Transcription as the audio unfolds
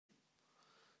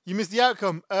You missed the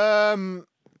outcome.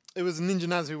 It was Ninja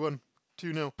Naz who won.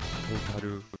 2-0.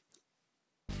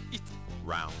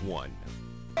 Round 1.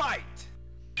 Fight!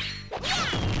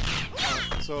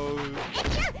 So,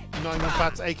 Nottingham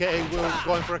FATS, aka Will,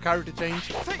 going for a character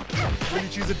change. Will you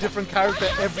choose a different character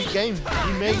every game?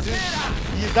 He may do.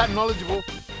 He is that knowledgeable.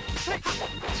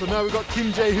 So now we've got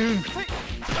Kim Jae-hoon,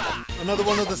 another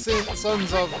one of the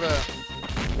sons of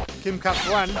Kim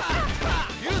Kap-hwan.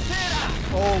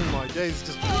 Oh my days,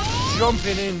 just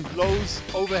jumping in lows,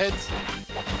 overheads.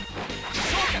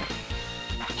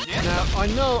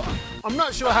 Now, I'm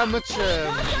not sure how much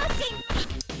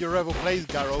Yreval plays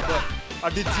Garou, but I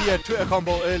did see a Twitter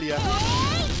combo earlier.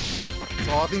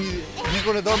 So I think he's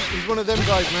one of them. He's one of them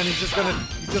guys, man. He's just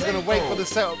gonna wait for the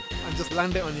setup and just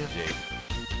land it on you.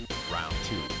 Round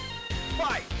 2.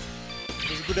 Fight! It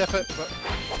was a good effort, but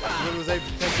Will was able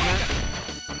to take him out.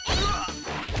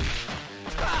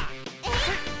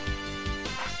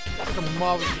 It's like a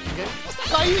marvelous looking game. What's the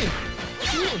guy eating?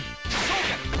 What's he eating?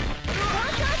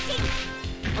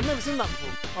 I've never seen that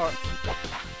before. Alright.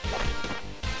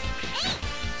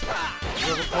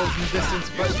 Yreval closing distance,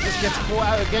 but it just gets caught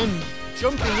out again.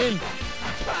 Jumping in.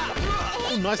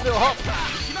 Oh, nice little hop.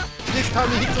 This time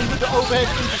he hits him with the overhead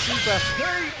into super.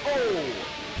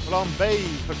 Flambe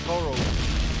Patoro.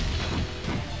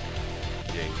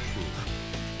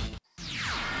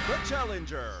 The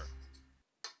challenger.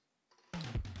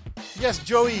 Yes,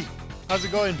 Joey. How's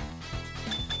it going?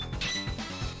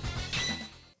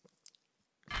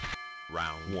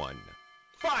 Round 1.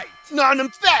 Fight! Nottingham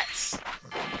FATS!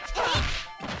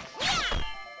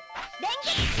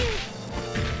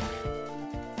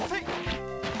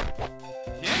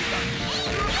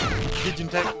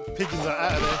 Pigeons are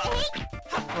out of there.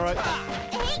 Alright.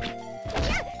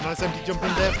 Nice empty jump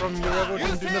in there from Yreval.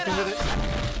 Didn't do nothing with it.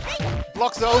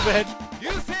 Blocks the overhead.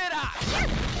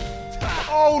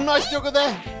 Oh, nice juggle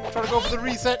there. Trying to go for the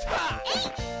reset.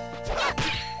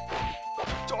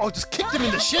 Oh, just kicked him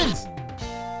in the shins.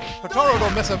 Patoro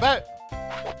don't mess about.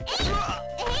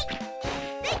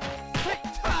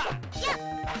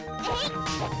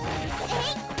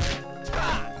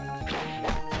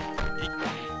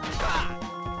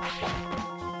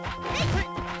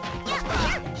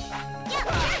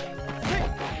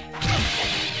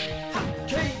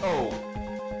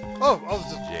 Oh, I was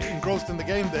just engrossed in the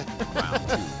game there.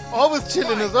 I was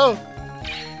chilling as well.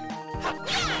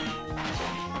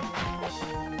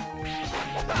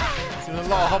 Seen a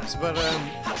lot of hops, but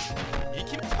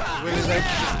Will is able to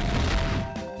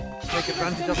just take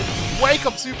advantage of it. Wake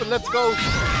up, super, let's go.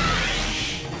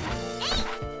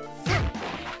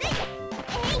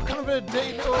 What kind of a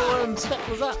dirty little step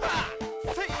was that?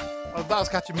 Oh, that was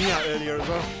catching me out earlier as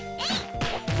well.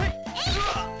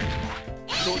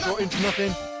 Short into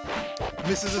nothing.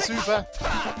 Misses a super.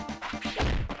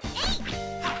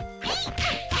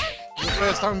 The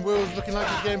first time Will's looking like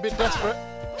he's getting a bit desperate.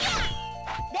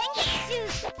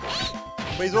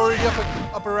 But he's already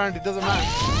up around, it doesn't matter.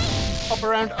 Up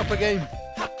around, up a game.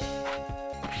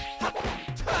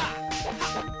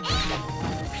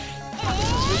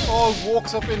 So he all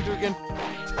walks up into again.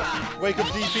 Wake up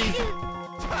DP.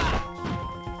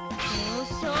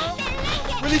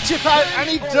 Will he chip out? And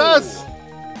he does!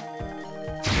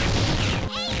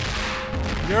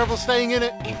 Yreval staying in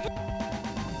it.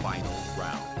 Final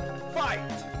round. Fight!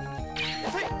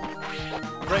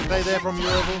 Great play there from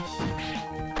Yreval.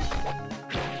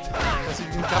 Let's see if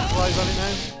you can capitalize on it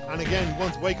now. And again,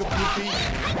 once wake up DP.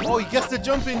 Oh, he gets the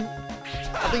jump in.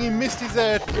 I think he missed his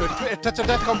touch of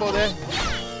death combo there.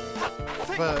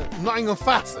 But Nottingham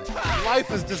FATS, life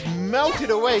has just melted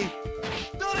away.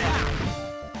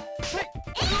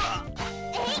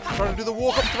 Trying to do the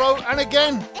walk up throw, and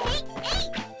again.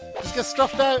 Gets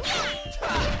stuffed out.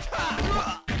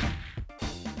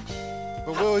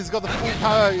 But Will, he's got the full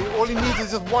power. All he needs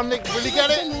is just one lick. Will he get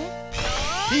it?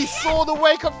 He saw the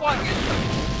wake up fight.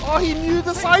 Oh, he knew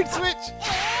the side switch.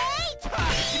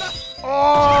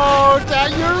 Oh,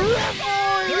 damn, he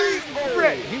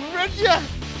read you.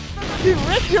 He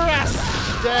read your ass.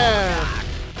 Damn.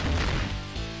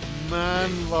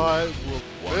 Man, like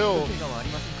Will.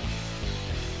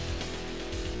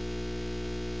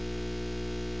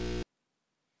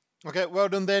 Okay, well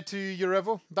done there to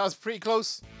Yreval. That was pretty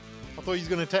close. I thought he was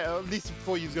going to take, at least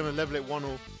before he was going to level it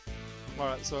 1-0.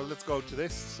 Alright, so let's go to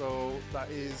this. So that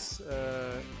is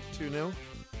 2-0.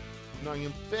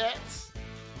 Nottingham FATS.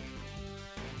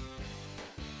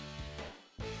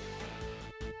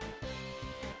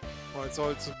 Alright,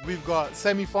 so we've got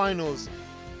semi-finals.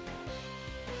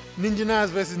 Ninja Naz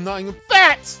versus Nottingham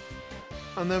FATS!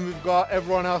 And then we've got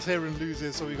everyone else here in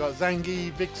losers. So we've got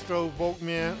Zangi, Vikstro,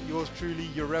 Volkmir, yours truly,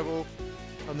 Yreval,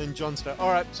 And then Johnster.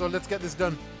 Alright, so let's get this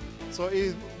done. So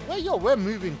we're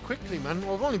moving quickly, man.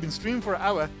 We've only been streaming for an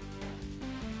hour.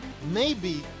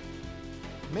 Maybe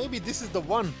this is the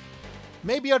one.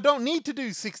 Maybe I don't need to do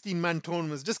 16-man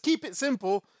tournaments. Just keep it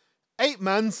simple.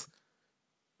 8-mans,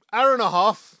 hour and a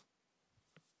half,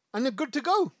 and you're good to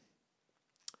go.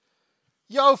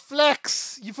 Yo,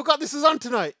 Flex, you forgot this is on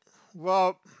tonight.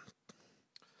 Well,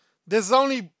 there's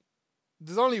only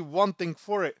one thing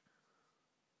for it.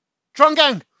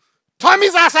 Trungang, time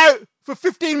his ass out for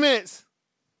 15 minutes.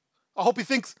 I hope he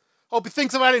thinks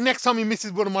about it next time he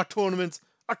misses one of my tournaments.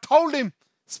 I told him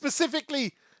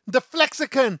specifically, the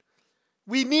Flexicon,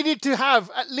 we needed to have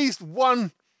at least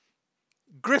one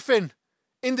Griffin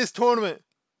in this tournament.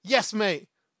 Yes, mate.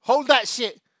 Hold that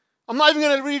shit. I'm not even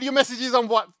going to read your messages on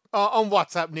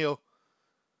WhatsApp, Neil.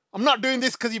 I'm not doing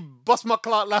this because you bust my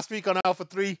clout last week on Alpha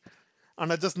 3,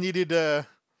 and I just needed an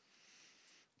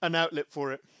outlet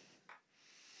for it.